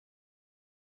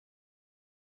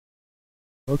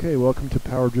Okay, welcome to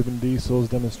Power Driven Diesel's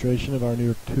demonstration of our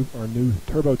new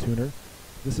turbo tuner.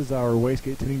 This is our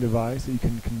wastegate tuning device that you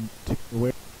can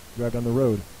drive down the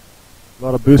road. A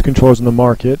lot of boost controllers in the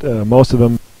market. Most of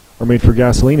them are made for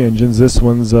gasoline engines. This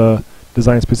one's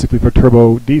designed specifically for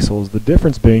turbo diesels. The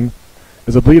difference being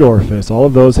is a bleed orifice. All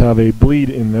of those have a bleed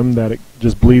in them that it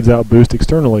just bleeds out boost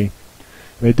externally.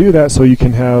 And they do that so you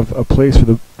can have a place for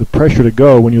the pressure to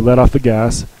go when you let off the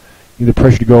gas. You need the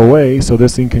pressure to go away so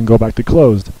this thing can go back to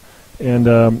closed. And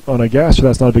on a gasser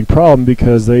that's not a big problem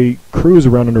because they cruise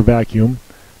around under vacuum,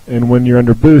 and when you're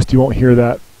under boost you won't hear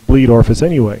that bleed orifice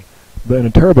anyway. But in a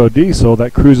turbo diesel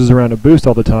that cruises around at boost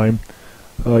all the time,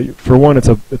 for one it's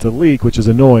a leak, which is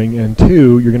annoying, and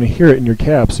two, you're going to hear it in your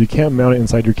cab, so you can't mount it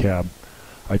inside your cab.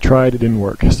 I tried, it didn't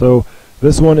work. So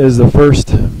this one is the first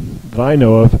that I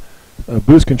know of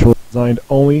boost control designed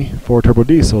only for turbo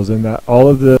diesels, and that all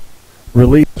of the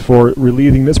relief for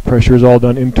relieving this pressure is all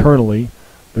done internally.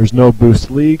 There's no boost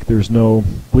leak, there's no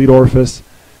bleed orifice,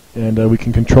 and we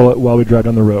can control it while we drive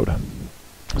down the road.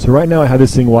 So right now I have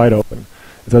this thing wide open.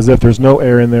 It's as if there's no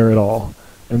air in there at all.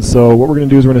 And so what we're going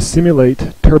to do is we're going to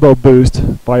simulate turbo boost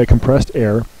via compressed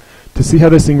air to see how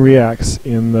this thing reacts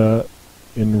in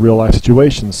real life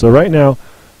situations. So right now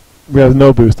we have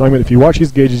no boost. If you watch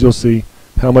these gauges you'll see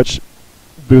how much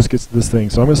boost gets this thing.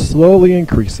 So I'm going to slowly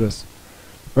increase this.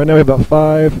 Right now we have about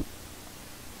 5,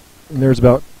 and there's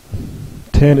about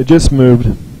 10. It just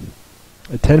moved.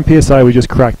 At 10 psi we just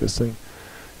cracked this thing.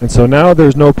 And so now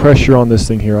there's no pressure on this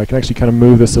thing here. I can actually kind of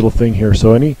move this little thing here.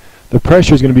 So the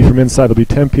pressure is going to be from inside. There'll be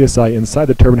 10 psi inside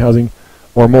the turbine housing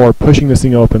or more, pushing this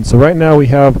thing open. So right now we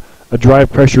have a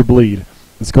drive pressure bleed.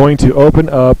 It's going to open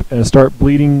up and start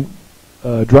bleeding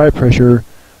drive pressure.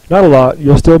 Not a lot.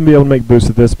 You'll still be able to make boost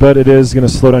with this, but it is going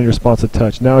to slow down your response a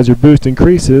touch. Now as your boost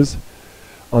increases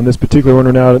on this particular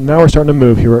one, now we're starting to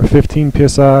move here. We're at 15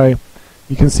 psi.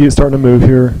 You can see it starting to move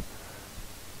here.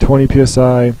 20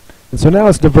 psi. And so now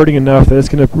it's diverting enough that it's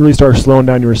going to really start slowing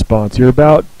down your response. You're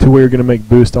about to where you're going to make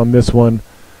boost on this one.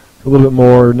 A little bit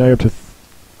more. Now you're up to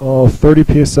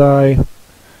 30 psi.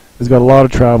 It's got a lot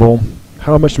of travel.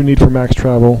 How much do we need for max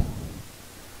travel?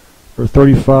 For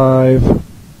 35.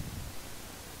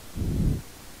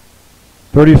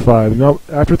 35. Now,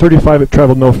 after 35 it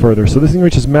traveled no further. So this thing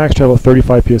reaches max travel at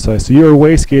 35 psi. So you're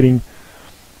wastegating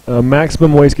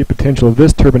maximum wastegate potential of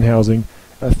this turbine housing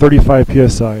at 35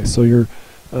 psi. So you're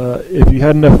if you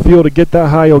had enough fuel to get that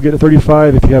high, you'll get to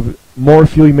 35. If you have more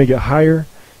fuel, you may get higher.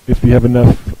 If you have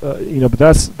enough, but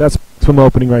that's swim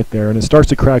opening right there, and it starts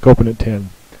to crack open at 10.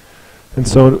 And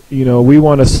so, we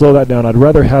want to slow that down. I'd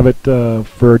rather have it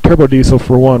for a turbo diesel.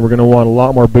 For one, we're going to want a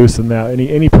lot more boost than that.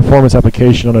 Any performance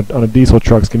application on a diesel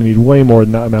truck is going to need way more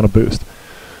than that amount of boost.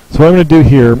 So what I'm going to do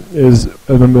here is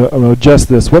I'm going to adjust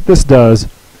this. What this does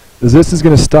is this is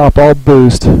going to stop all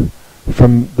boost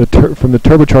from the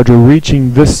turbocharger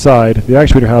reaching this side, the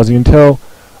actuator housing, until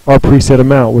our preset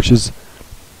amount, which is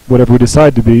whatever we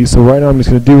decide to be. So right now I'm just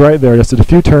going to do right there, just did a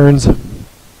few turns.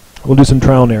 We'll do some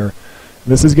trial and error.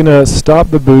 This is going to stop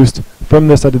the boost from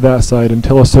this side to that side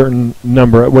until a certain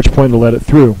number, at which point it'll let it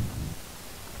through.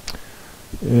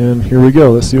 And here we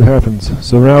go. Let's see what happens.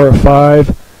 So now we're at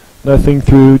 5, nothing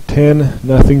through, 10,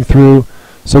 nothing through.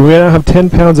 So we now have 10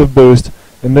 pounds of boost,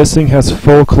 and this thing has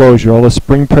full closure. All the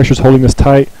spring pressure is holding this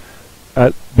tight.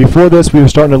 Before this, we were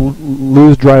starting to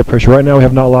lose drive pressure. Right now, we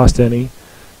have not lost any.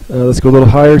 Let's go a little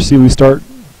higher. See, we start.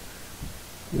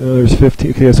 There's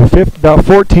 15. Okay, so about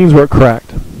 14 is where it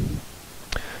cracked.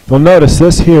 You'll notice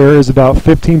this here is about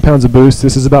 15 pounds of boost.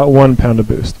 This is about 1 pound of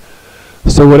boost.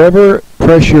 So whatever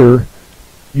pressure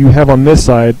you have on this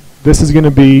side, this is going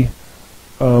to be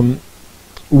 1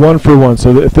 for 1.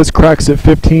 So if this cracks at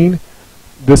 15.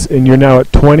 And you're now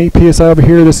at 20 psi over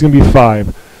here, this is going to be 5.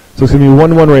 So it's going to be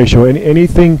 1-to-1 ratio.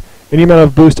 Any amount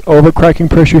of boost over cracking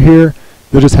pressure here,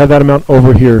 you'll just have that amount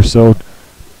over here. So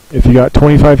if you got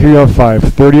 25 here, you have 5.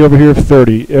 30 over here,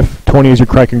 30, if 20 is your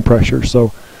cracking pressure.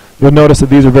 So you'll notice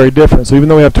that these are very different. So even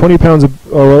though we have 20 pounds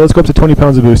of, well, let's go up to 20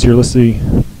 pounds of boost here. Let's see.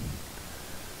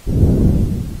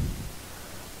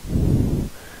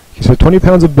 Okay, so 20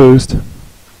 pounds of boost.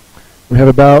 We have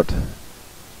about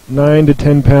 9 to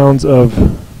 10 pounds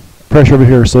of pressure over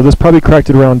here. So this probably cracked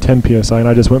at around 10 psi, and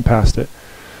I just went past it.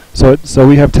 So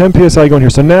we have 10 psi going here.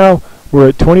 So now we're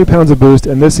at 20 pounds of boost,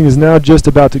 and this thing is now just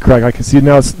about to crack. I can see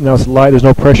now it's light. There's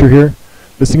no pressure here.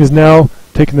 This thing is now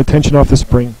taking the tension off the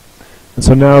spring. And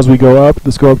so now as we go up,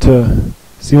 let's go up to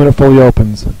see when it fully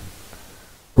opens.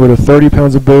 We're at 30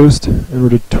 pounds of boost, and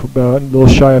we're at about a little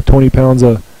shy of 20 pounds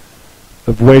of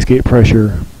wastegate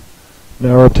pressure.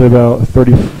 Now we're up to about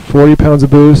 40 pounds of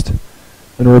boost,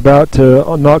 and we're about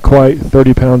to not quite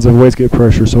 30 pounds of wastegate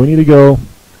pressure. So we need to go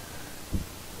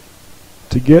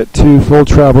to get to full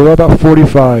travel, we're about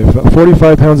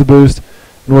 45 pounds of boost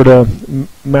in order to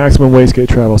maximum wastegate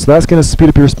travel. So that's going to speed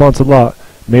up your response a lot.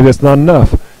 Maybe that's not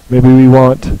enough. Maybe we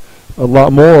want a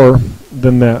lot more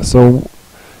than that. So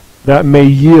that may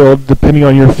yield, depending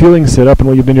on your fueling setup and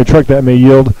what you've done in your truck, that may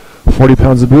yield 40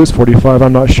 pounds of boost, 45,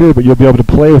 I'm not sure, but you'll be able to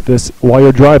play with this while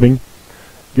you're driving.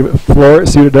 Floor it,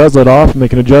 see what it does, let off,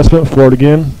 make an adjustment, floor it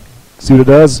again, see what it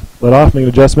does, let off, make an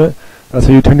adjustment. That's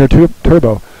how you turn your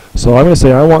turbo. So I'm going to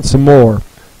say I want some more.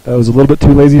 That was a little bit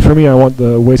too lazy for me. I want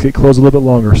the wastegate closed a little bit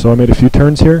longer. So I made a few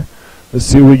turns here. Let's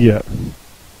see what we get.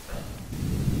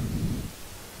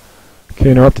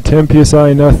 Okay, now up to 10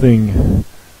 psi, nothing.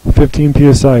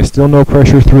 15 psi, still no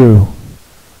pressure through.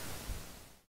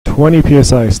 20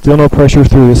 psi, still no pressure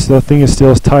through. This thing is still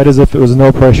as tight as if it was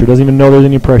no pressure. Doesn't even know there's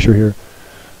any pressure here.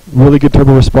 Really good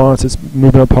turbo response. It's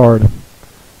moving up hard.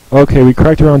 Okay, we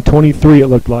cracked around 23, it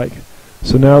looked like.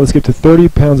 So now let's get to 30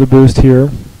 pounds of boost here.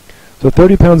 So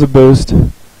 30 pounds of boost,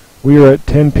 we are at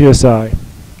 10 psi.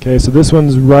 Okay, so this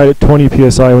one's right at 20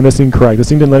 psi when this thing cracked. This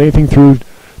thing didn't let anything through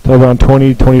till around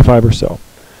 20, 25 or so.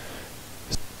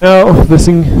 Now this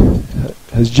thing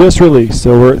has just released,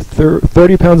 so we're at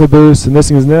 30 pounds of boost, and this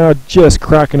thing is now just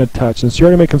cracking a touch. And so you're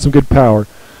already making some good power.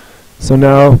 So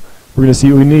now we're going to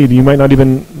see what we need. You might not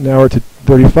even, now we're to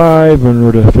 35, and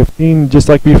we're to 15, just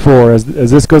like before. As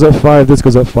this goes up 5, this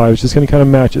goes up 5. It's just going to kind of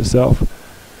match itself.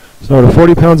 So now we're to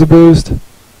 40 pounds of boost,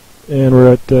 and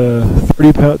we're at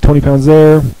 20 pounds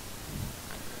there.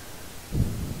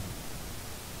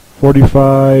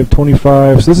 45,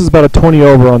 25. So this is about a 20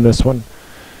 over on this one.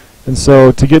 And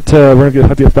so to get to, we're going to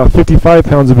have to get about 55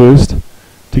 pounds of boost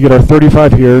to get our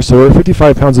 35 here. So we're at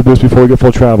 55 pounds of boost before we get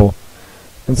full travel.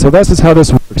 And so that's just how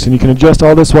this works. And you can adjust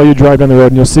all this while you drive down the road.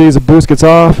 And you'll see as the boost gets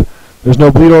off, there's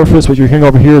no bleed orifice. What you're hearing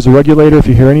over here is a regulator if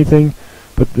you hear anything.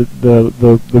 But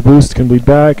the boost can bleed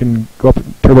back and go up,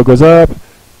 turbo goes up.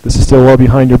 This is still well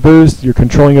behind your boost. You're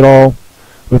controlling it all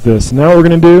with this. Now what we're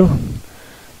going to do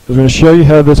is we're going to show you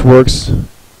how this works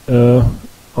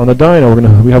on the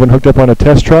dyno. We have it hooked up on a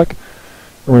test truck.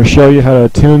 We're going to show you how to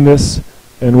tune this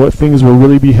and what things will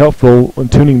really be helpful when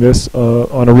tuning this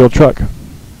on a real truck.